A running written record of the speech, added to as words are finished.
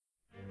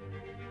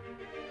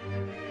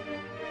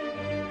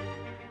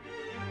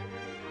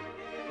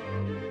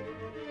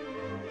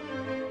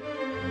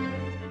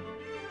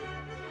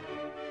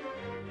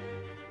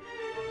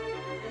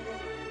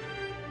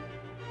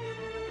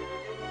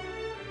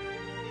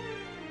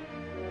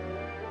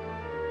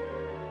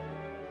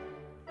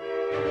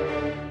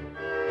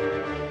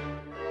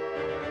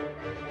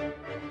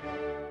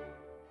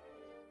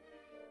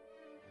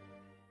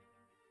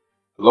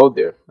Hello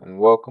there, and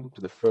welcome to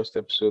the first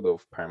episode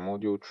of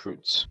Primordial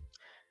Truths.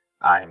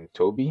 I'm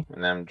Toby,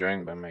 and I'm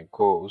joined by my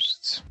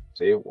co-hosts,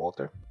 say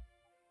Walter.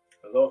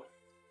 Hello.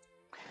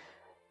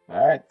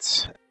 All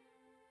right,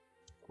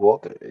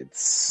 Walter.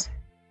 It's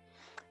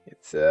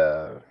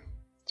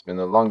been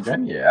a long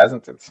journey,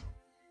 hasn't it?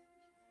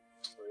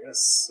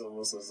 Yes,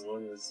 almost as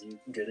long as you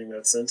getting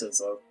that sentence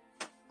out.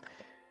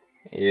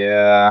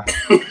 Yeah,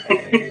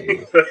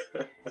 I,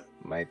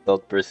 my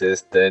thought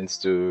process tends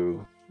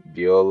to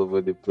be all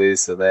over the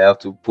place, and I have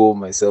to pull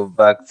myself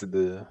back to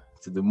the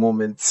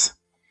moment.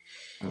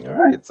 All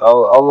right,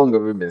 how long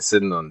have we been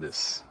sitting on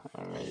this?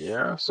 I mean,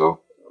 yeah,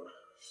 so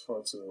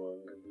Far too long.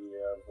 We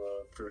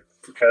have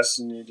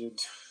procrastinated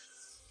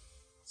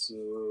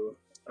to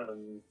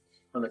an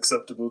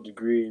unacceptable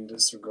degree in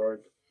this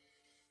regard.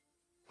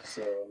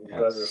 So I'm glad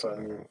we're yes.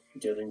 finally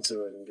getting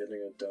to it and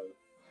getting it done.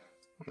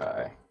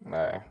 I,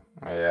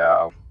 I,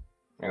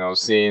 yeah,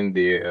 seeing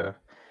the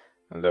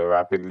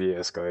rapidly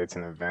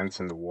escalating events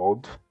in the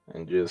world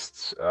and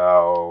just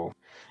how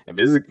and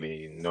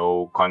basically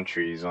no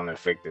country is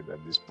unaffected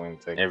at this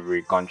point. Like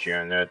every country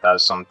on earth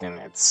has something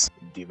it's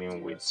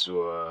dealing with Yes.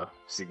 to a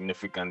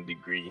significant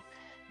degree,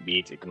 be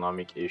it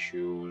economic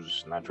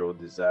issues, natural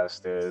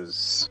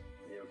disasters,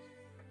 Yep.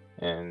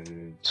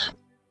 and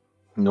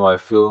I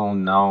feel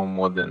now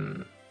more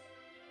than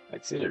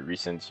I'd say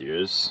recent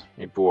years,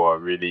 people are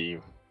really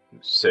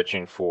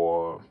searching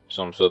for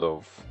some sort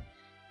of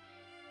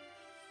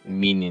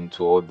meaning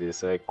to all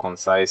this, like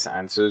concise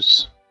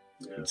answers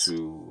Yes.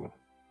 to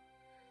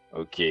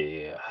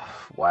okay,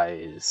 why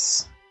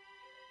is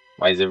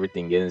why is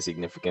everything getting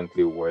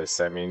significantly worse?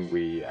 I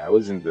mean, I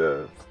was in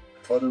the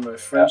Pardon my uh,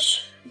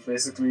 French.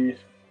 Basically,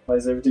 why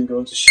is everything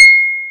going to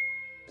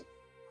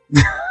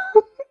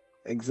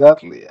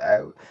exactly.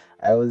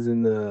 I was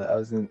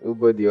in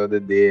Uber the other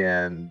day,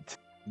 and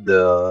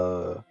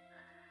the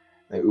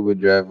the Uber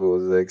driver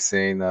was like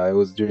saying it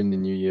was during the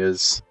New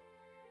Year's,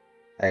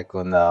 like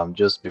on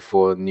just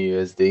before New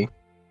Year's Day,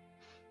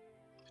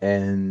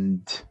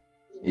 and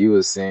he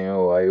was saying,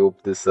 "Oh, I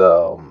hope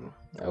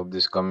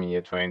this coming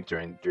year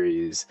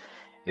 2023 is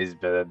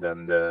better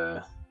than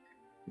the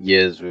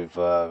years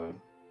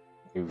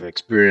we've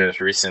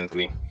experienced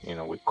recently.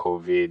 With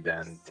COVID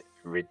and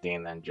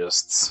everything, and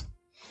just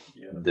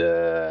Yeah.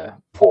 the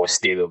poor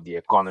state of the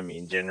economy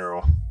in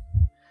general."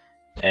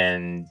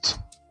 And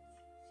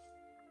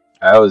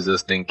I was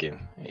just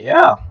thinking,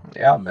 yeah,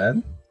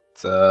 man.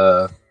 It's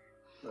uh,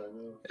 I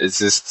know. it's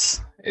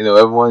just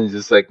everyone is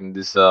just like in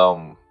this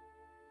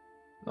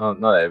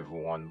not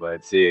everyone, but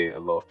I'd say a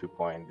lot of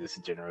people are in this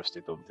general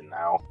state of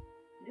denial.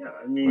 Yeah,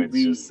 I Where mean,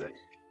 it's just like,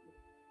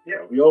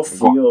 we all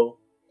go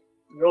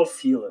on.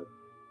 feel it.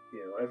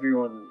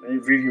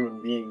 Every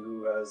human being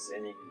who has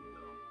any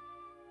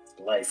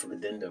life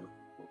within them.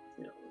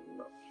 You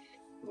know,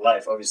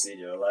 life obviously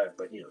they're alive,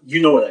 but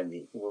you know what I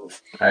mean.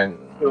 I I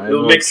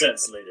It'll know make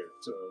sense later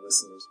to our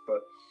listeners,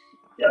 but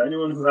yeah,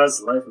 anyone who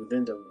has life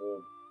within them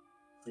will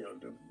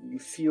you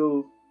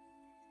feel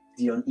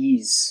the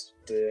unease,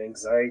 the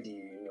anxiety,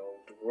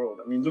 the world.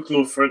 I mean, look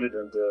no further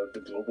than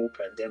the global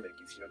pandemic.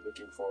 If you're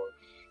looking for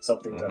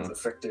something that's hmm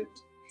affected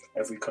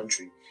every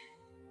country,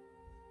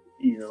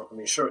 I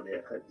mean, sure,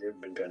 there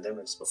have been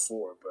pandemics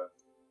before, but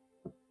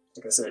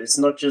like I said, it's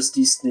not just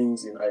these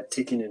things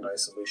taken in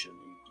isolation.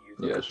 You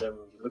look at Yes. them,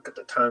 you look at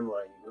the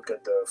timeline, you look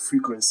at the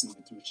frequency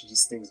with which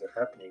these things are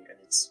happening, and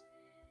it's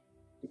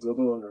the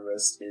global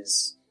unrest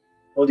is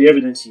all the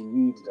evidence you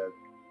need that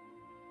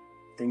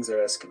things are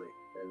escalating.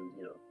 And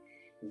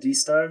in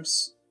these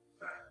times,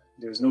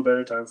 there's no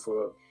better time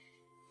for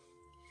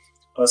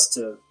us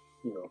to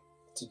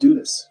to do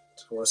this,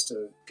 for us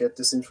to get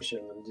this information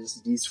and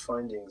these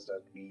findings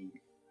that we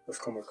have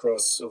come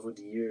across over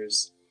the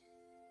years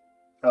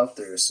out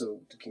there, so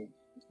we can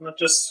not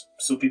just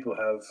so people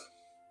have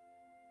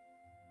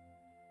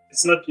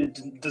it's not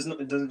it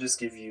doesn't just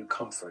give you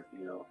comfort,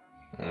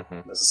 hmm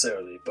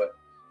necessarily, but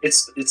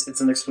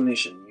it's an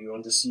explanation. You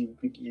understand?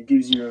 It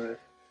gives you a.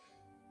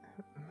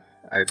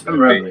 I I'm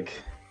rambling.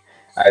 think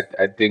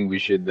I think we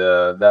should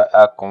that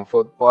our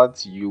comfort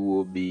part. You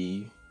will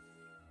be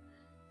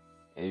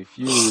if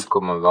you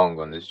come along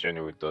on this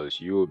journey with us,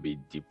 you will be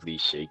deeply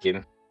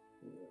shaken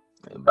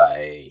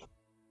by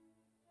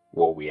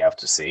what we have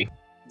to say.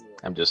 Yeah.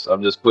 I'm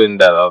just putting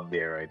that out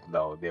there right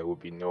now. There will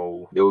be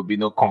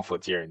no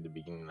comfort here in the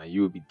beginning. Like,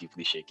 you will be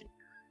deeply shaken.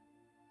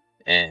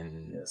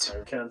 And Yes, I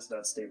recant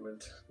that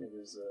statement. It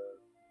is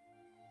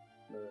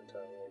not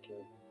entirely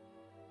accurate.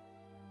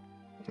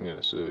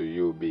 so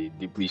you'll be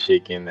deeply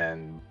shaken,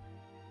 and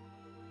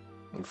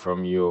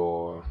from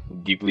your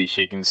deeply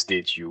shaken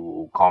state you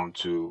will come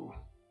to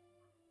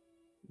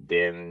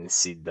then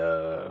see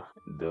the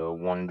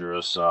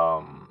wondrous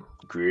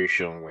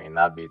creation we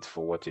inhabit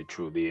for what it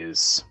truly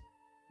is,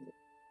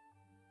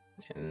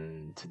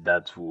 and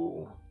that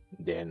will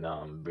then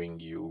bring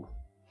you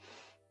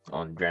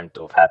undreamt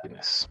of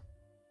happiness.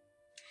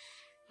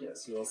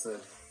 Yes, you also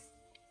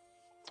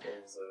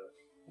was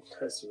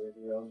nice way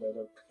to round that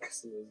up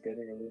because it was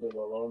getting a little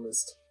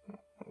alarmist.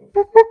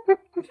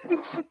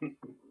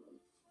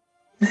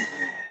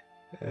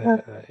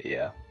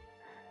 Yeah.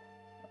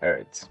 All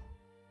right.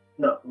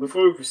 Now,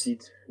 before we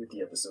proceed with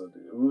the episode,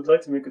 we would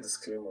like to make a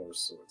disclaimer of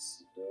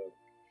sorts.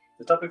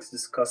 The topics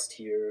discussed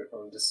here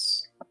on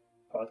this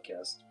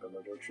podcast,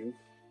 Another Truth,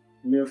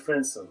 may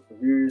offend some for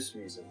various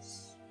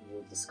reasons. We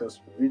will discuss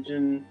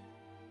religion,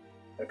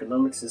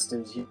 economic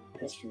systems, human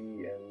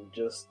history, and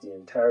just the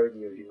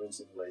entirety of human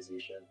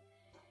civilization,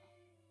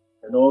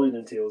 and all it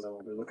entails. And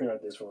we'll be looking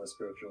at this from a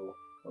spiritual,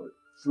 or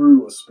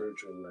through a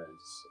spiritual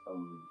lens,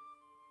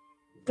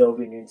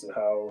 delving into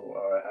how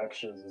our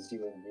actions as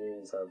human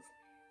beings have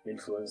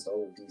influenced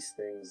all of these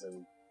things,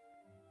 and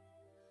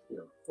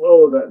what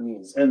all that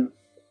means. And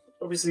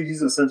obviously,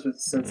 these are Mm.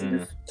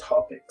 sensitive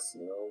topics,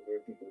 where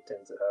people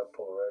tend to have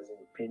polarizing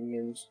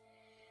opinions,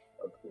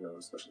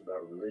 especially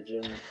about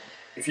religion.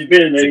 If you've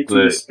been in any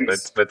Twitter Particularly, but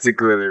space,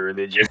 particularly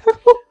religion.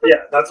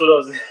 yeah, that's what I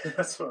was.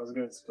 That's what I was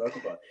going to talk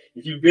about.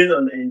 If you've been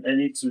in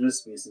any Twitter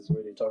spaces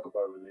where they talk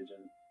about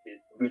religion,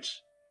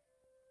 which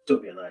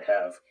Toby and I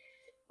have,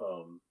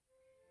 um,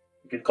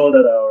 you can call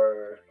that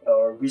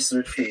our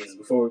research phase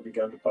before we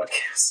began the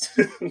podcast.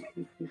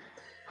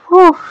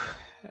 Whew.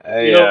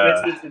 I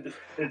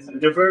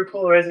They're very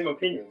polarizing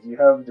opinions. You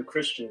have the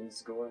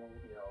Christians going,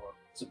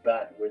 to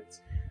bat with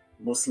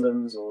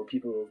Muslims or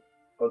people of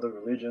other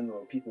religion,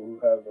 or people who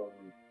have,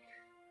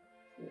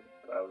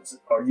 I would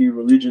argue,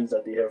 religions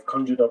that they have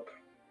conjured up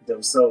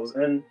themselves.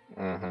 And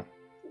mhm.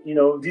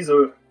 these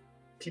are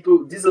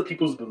people. These are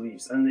people's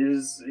beliefs, and it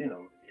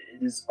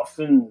is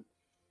often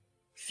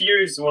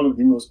fear is one of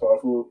the most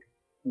powerful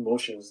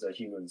emotions that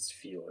humans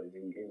feel. It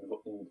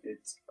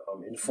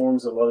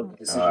informs a lot of the Uh,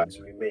 decisions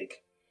we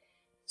make.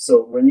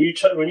 So when you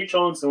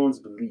challenge someone's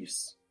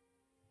beliefs,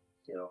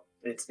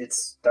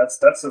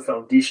 that's a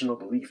foundational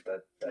belief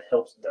that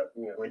helps, that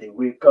when they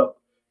wake up,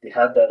 they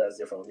have that as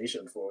their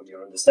foundation for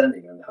their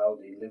understanding and how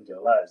they live their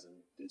lives.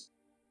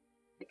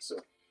 So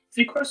if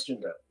you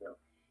question that,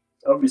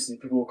 obviously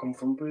people will come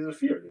from a place of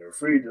fear. They're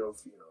afraid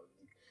of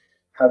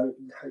having,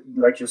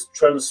 like, you're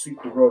trying to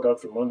sweep the rug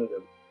out from under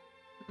them.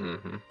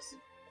 mhm.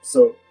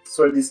 So that's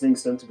why these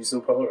things tend to be so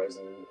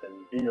polarizing, and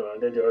then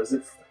there are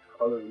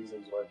other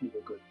reasons why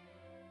people could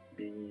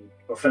be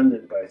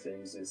offended by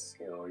things. Is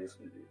if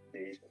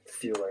they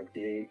feel like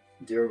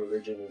their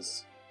religion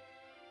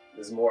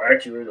is more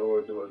accurate,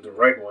 or the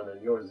right one,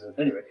 than yours.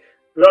 Anyway,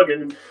 without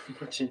getting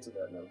much into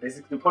that now,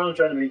 basically the point I'm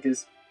trying to make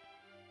is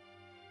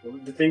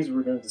the things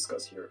we're going to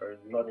discuss here are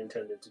not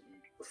intended to be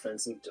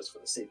offensive just for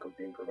the sake of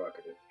being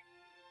provocative.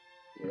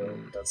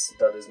 Mm.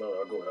 That is not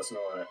our goal. That's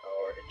not our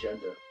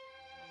agenda.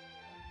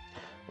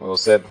 Well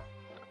said.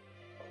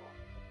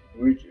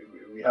 We,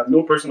 we have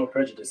no personal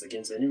prejudice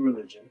against any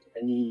religion,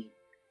 any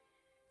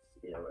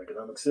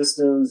economic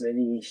systems,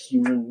 any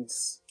human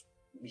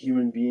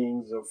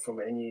beings, or from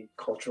any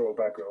cultural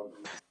background.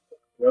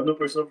 We have no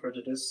personal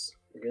prejudice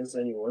against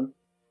anyone.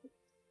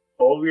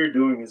 All we're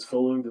doing is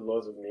following the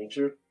laws of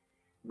nature,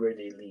 where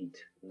they lead,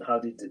 and how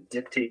they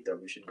dictate that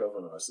we should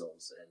govern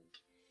ourselves. And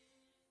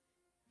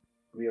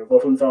we have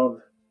often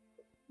found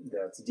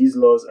that these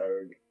laws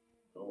are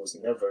almost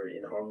never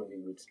in harmony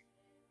with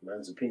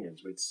man's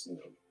opinions, with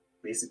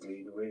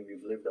basically the way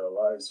we've lived our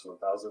lives for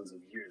thousands of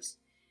years.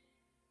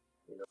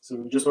 So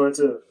we just wanted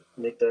to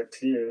make that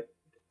clear,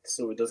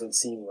 so it doesn't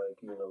seem like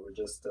we're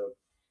just a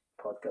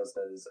podcast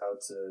that is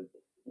out to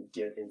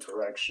get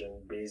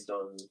interaction based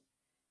on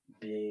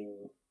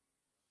being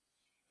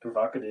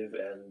provocative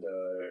and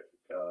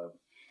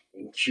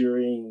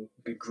ensuring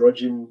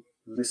begrudging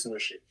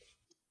listenership.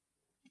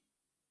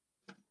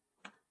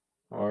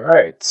 All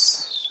right.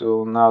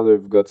 So now that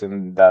we've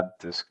gotten that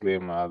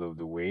disclaimer out of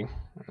the way,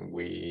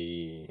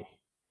 we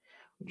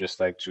just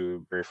like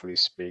to briefly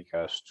speak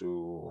as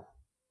to,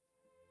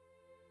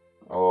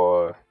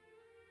 or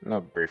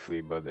not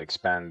briefly, but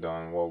expand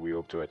on what we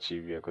hope to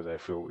achieve here, because I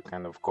feel we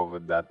kind of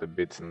covered that a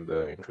bit in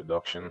the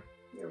introduction.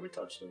 Yeah, we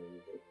touched on it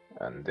a bit.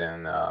 And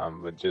then,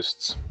 but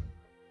just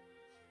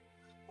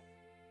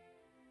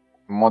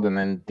more than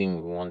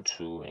anything, we want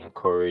to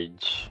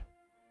encourage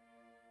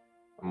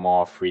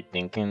more free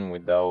thinking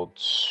without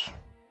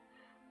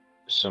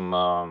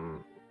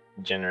some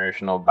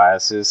generational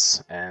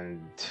biases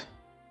and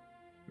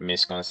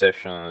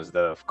misconceptions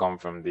that have come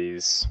from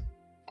these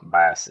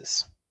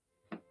biases.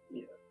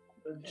 Yeah,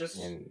 just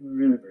And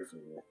really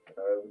briefly,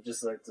 I would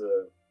just like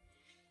to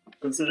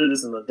consider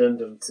this an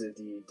addendum to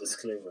the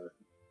disclaimer.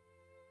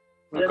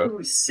 okay, Whatever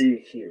we say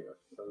here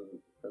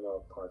on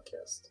our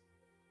podcast,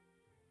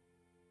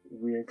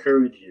 we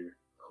encourage you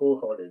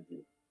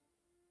wholeheartedly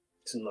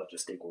to not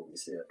just take what we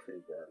say at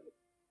face value,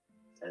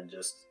 and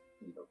just,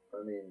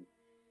 I mean,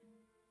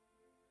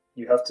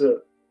 you have to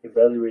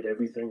evaluate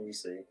everything we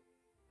say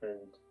and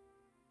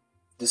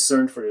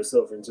discern for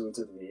yourself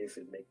intuitively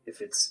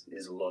if it's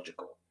is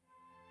logical.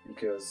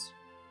 Because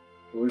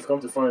what we've come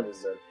to find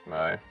is that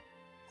right.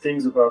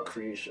 things about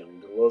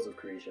creation, the laws of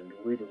creation,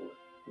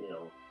 you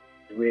know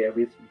the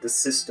way the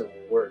system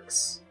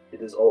works,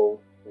 it is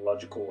all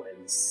logical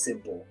and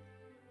simple.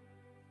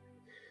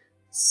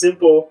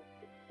 Simple,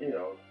 you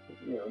know,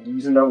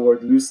 using that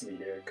word loosely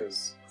here,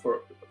 because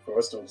for for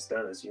us to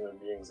understand as human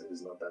beings, it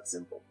is not that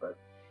simple. But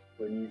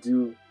when you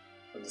do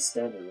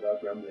understand it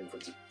without rambling for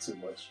too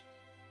much,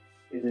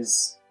 it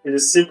is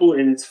simple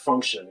in its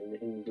function,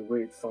 in the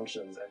way it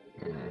functions, and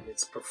Mm, in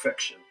its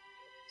perfection.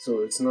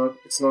 So it's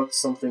not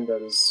something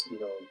that is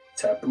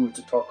taboo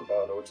to talk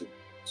about or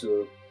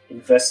to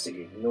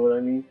investigate. You know what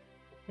I mean?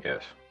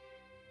 yes.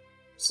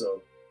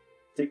 So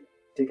take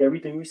take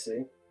everything we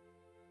say,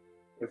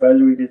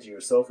 evaluate it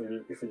yourself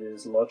if it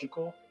is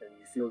logical and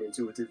you feel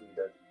intuitively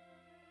that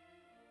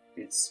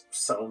it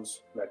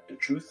sounds like the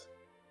truth,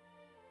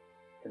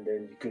 and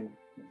then you can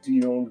do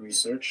your own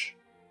research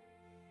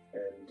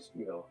and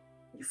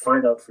you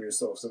find out for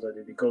yourself so that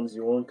it becomes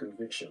your own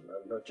conviction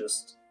and not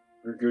just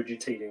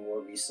regurgitating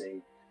what we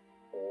say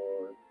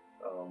or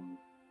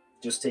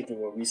just taking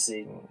what we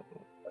say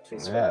at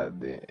face Yeah,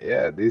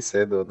 value. they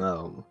said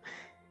on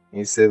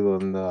he said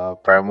on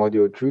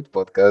Primordial Truth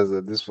podcast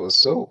that this was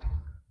so.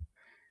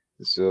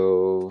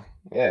 So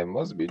yeah, it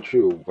must be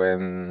true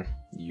when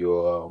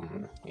you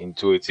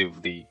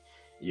intuitively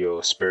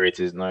your spirit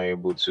is not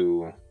able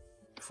to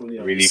Fully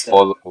really understand.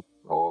 follow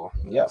or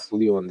yeah, Yes.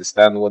 fully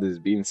understand what is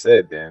being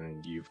said,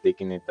 and you've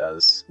taken it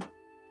as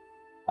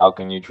how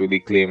can you truly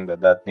claim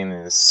that that thing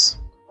is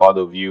part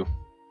of you?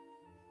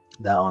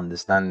 That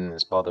understanding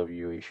is part of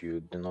you if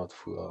you do not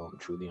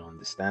truly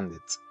understand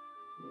it.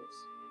 Yes.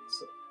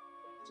 So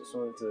just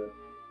wanted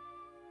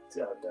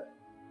to add that.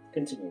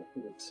 Continue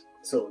with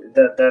so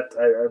that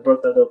I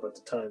brought that up at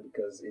the time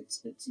because it's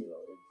it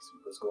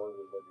was going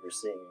with what you're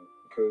saying,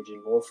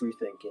 encouraging more free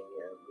thinking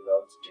and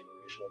without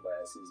generational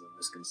biases and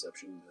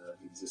misconceptions that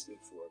have existed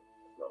for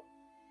well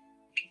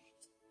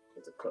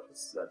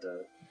it's at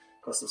the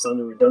cost of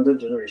sounding redundant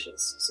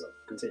generations. So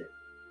continue.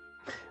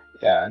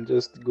 Yeah, and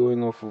just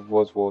going off of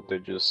what Walter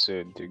just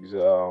said,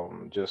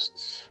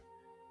 just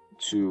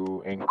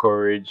to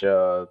encourage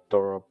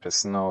thorough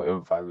personal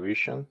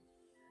evaluation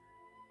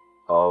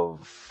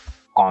of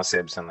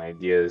concepts and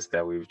ideas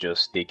that we've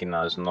just taken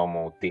as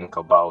normal. Think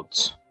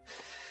about.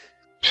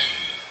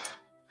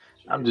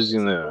 Should we I'm give an just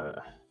example?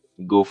 gonna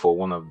go for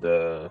one of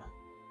the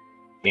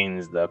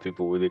things that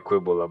people really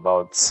quibble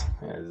about.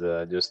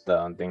 Is just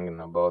thinking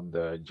about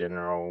the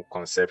general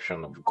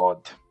conception of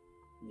God.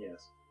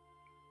 Yes.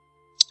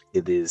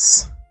 It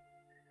is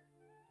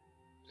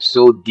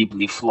so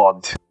deeply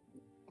flawed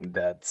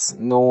that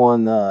no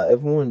one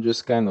everyone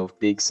just kind of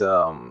takes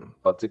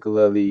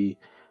particularly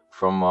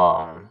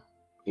from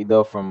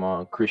either from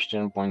a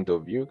Christian point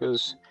of view,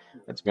 because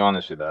let's be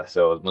honest with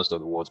ourselves, most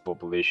of the world's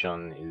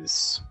population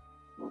is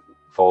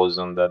falls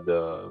under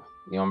the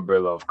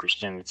umbrella of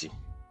Christianity.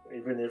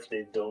 Even if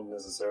they don't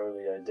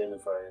necessarily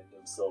identify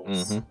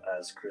themselves Mm-hmm.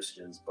 as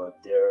Christians, but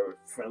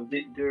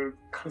their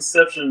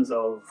conceptions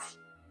of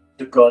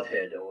the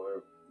Godhead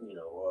or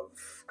of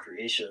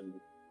creation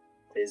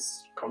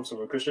is comes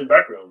from a Christian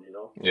background.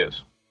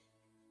 Yes.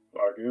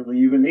 Arguably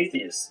even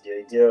atheists.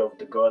 The idea of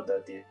the God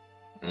that they're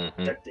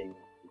Mm-hmm. protecting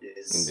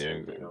is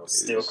There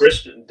still is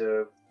Christian.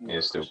 The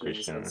is still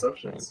Christian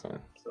Christian. misconceptions.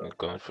 So It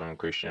comes from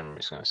Christian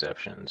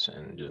misconceptions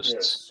and yes,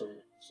 just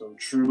some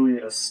truly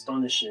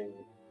astonishing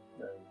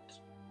and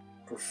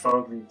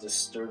profoundly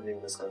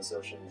disturbing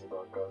misconceptions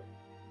about God.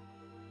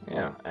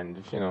 yeah,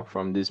 and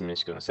from these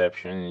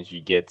misconceptions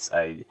you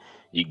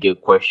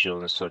get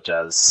questions such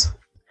as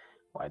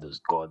why does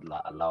God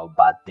allow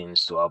bad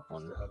things to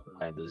happen? To happen.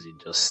 Why does he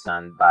just Yes.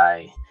 stand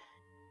by?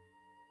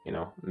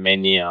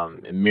 Many a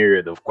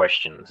myriad of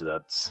questions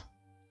that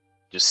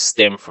just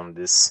stem from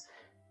this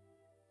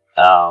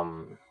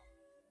um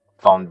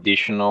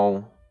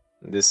foundational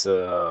this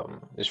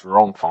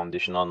wrong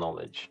foundational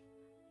knowledge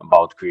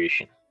about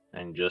creation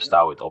and just Yeah.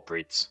 how it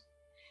operates.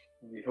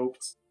 We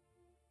hoped,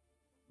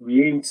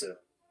 we aim to,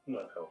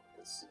 not hope,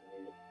 because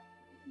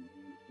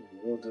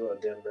we will do our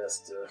damn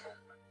best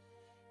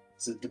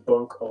to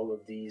debunk all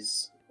of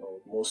these, or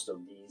most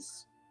of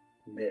these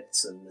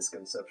myths and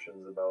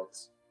misconceptions about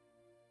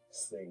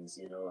things,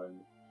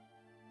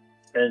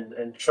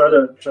 and try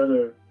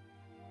to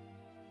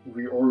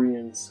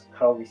reorient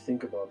how we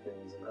think about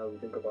things and how we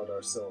think about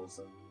ourselves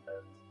and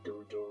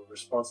the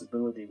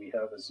responsibility we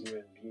have as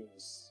human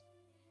beings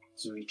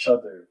to each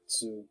other,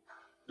 to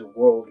the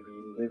world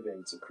we live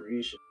in, to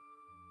creation.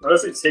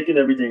 Honestly, it's taking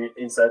everything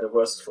inside of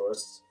us for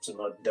us to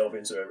not delve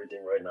into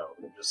everything right now.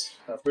 We just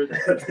after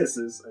that, this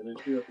is an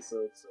entry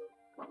episode, so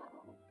I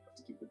have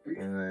to keep it brief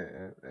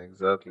and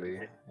Exactly. You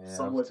have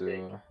somewhat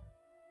vague. to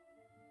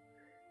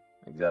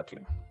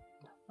exactly.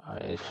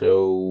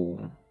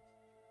 So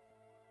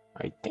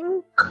I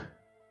think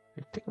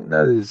I think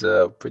that is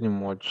pretty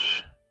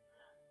much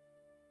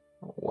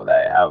what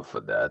I have for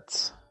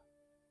that.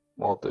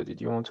 Yeah, Walter, did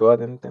you want to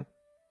add anything?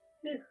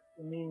 yeah.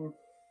 I mean,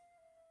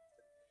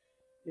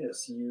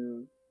 yes,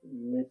 you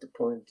made the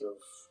point of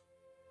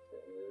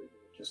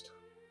just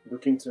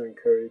looking to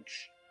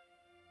encourage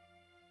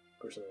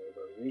personal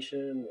evaluation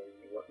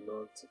and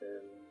whatnot,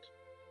 and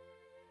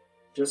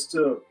just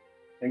to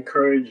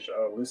encourage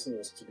our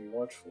listeners to be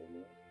watchful,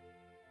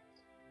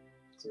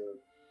 to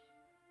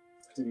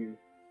to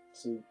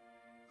to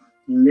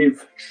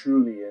live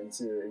truly and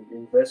to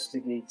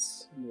investigate,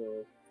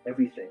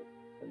 everything,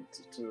 and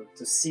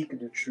to seek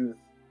the truth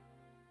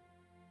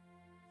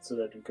so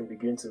that we can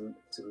begin to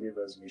live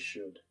as we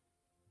should.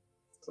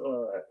 So,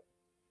 all right.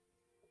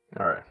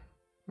 All right.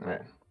 All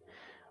right.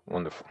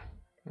 Wonderful.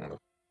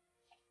 Wonderful.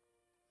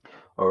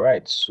 All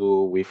right.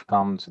 So we've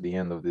come to the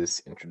end of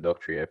this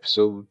introductory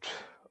episode.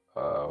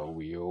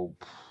 We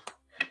hope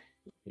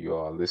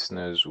your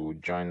listeners will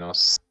join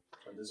us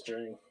On this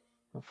journey,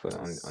 on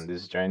it's,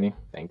 this journey.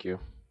 Thank you.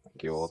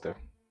 Thank you, it's, Walter.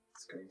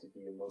 it's going to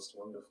be a most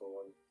wonderful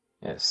one.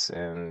 Yes,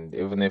 and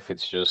even if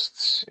it's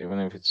just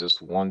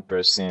one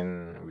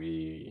person,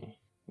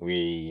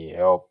 we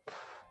help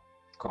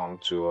come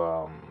to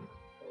Help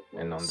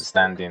an one spark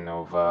understanding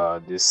them,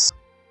 of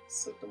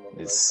set them on the right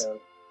this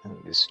path.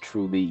 this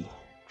truly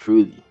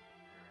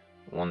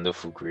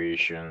wonderful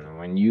creation.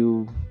 When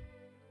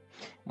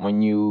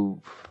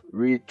you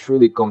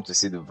truly come to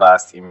see the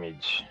vast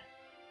image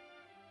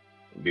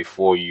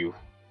before you,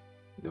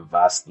 the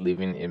vast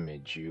living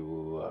image,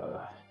 you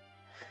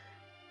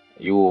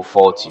will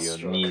fall to your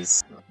Awestruck.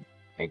 knees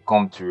and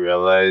come to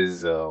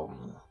realize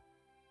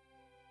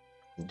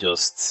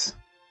just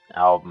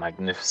how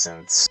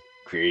magnificent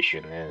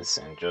creation is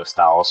and just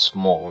how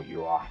small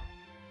you are.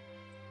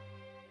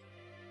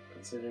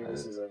 Considering Uh,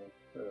 this is an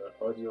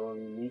audio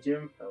only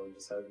medium, I will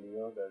just have you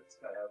know that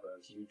I have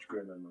a huge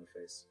grin on my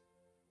face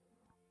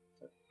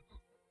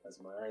as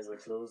my eyes are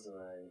closed and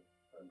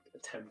I'm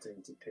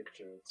attempting to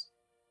picture it,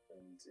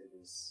 and it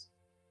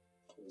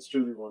is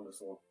truly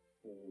wonderful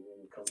when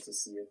you come to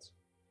see it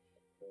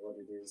for what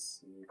it is,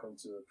 and you come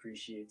to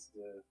appreciate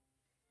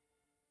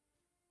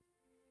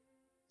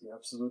the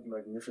absolute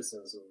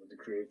magnificence of the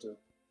creator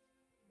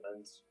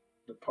and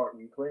the part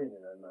we play in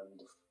it,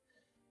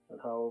 and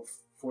how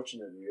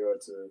fortunate we are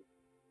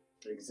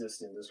to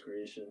exist in this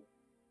creation.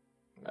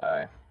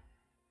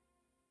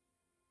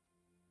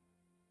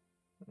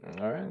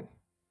 all right.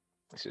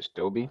 This is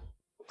Toby,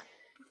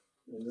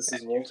 And this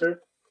is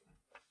Walter.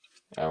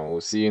 and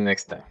we'll see you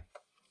next time.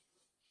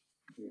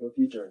 We hope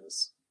you join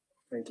us.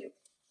 Thank you.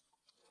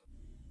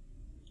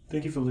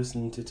 Thank you for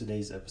listening to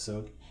today's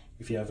episode.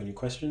 If you have any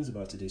questions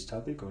about today's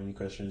topic or any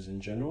questions in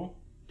general,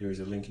 there is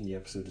a link in the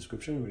episode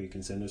description where you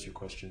can send us your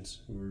questions.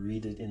 We will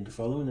read it in the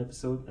following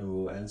episode and we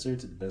will answer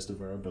to the best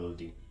of our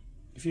ability.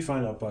 If you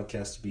find our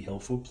podcast to be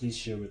helpful, please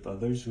share with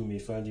others who may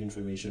find the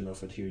information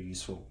offered here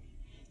useful.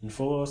 And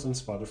follow us on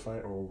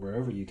Spotify or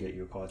wherever you get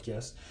your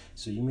podcasts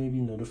so you may be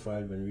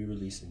notified when we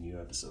release a new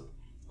episode.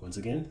 Once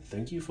again,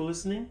 thank you for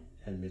listening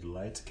and may the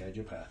light guide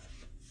your path.